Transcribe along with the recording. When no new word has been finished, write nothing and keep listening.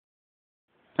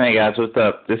Hey guys, what's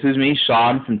up? This is me,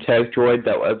 Sean, from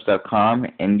TechDroid.webs.com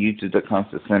and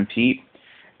YouTube.com/Sehinpete.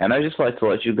 And I just like to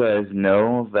let you guys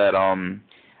know that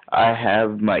I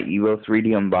have my Evo 3D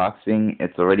unboxing.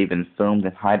 It's already been filmed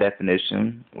in high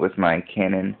definition with my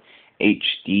Canon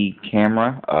HD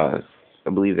camera. I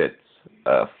believe it's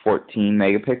a 14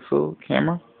 megapixel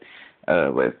camera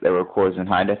that records in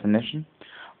high definition.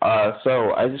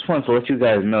 So I just wanted to let you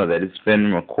guys know that it's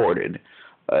been recorded.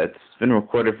 It's been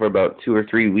recorded for about 2 or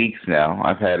 3 weeks now.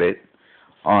 I've had it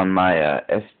on my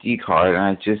SD card, and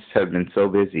I just have been so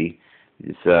busy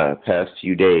this past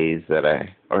few days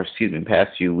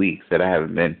past few weeks that I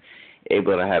haven't been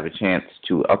able to have a chance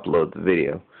to upload the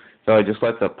video. So I just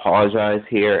like to apologize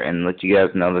here and let you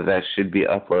guys know that that should be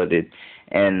uploaded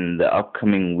in the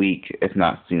upcoming week, if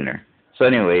not sooner. So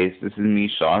anyways, this is me,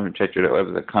 Sean, from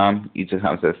TechDroid.webs.com,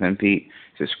 YouTube.com/Sehinpete.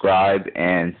 Subscribe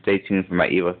and stay tuned for my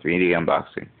Evo 3D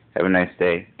unboxing. Have a nice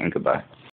day, and goodbye.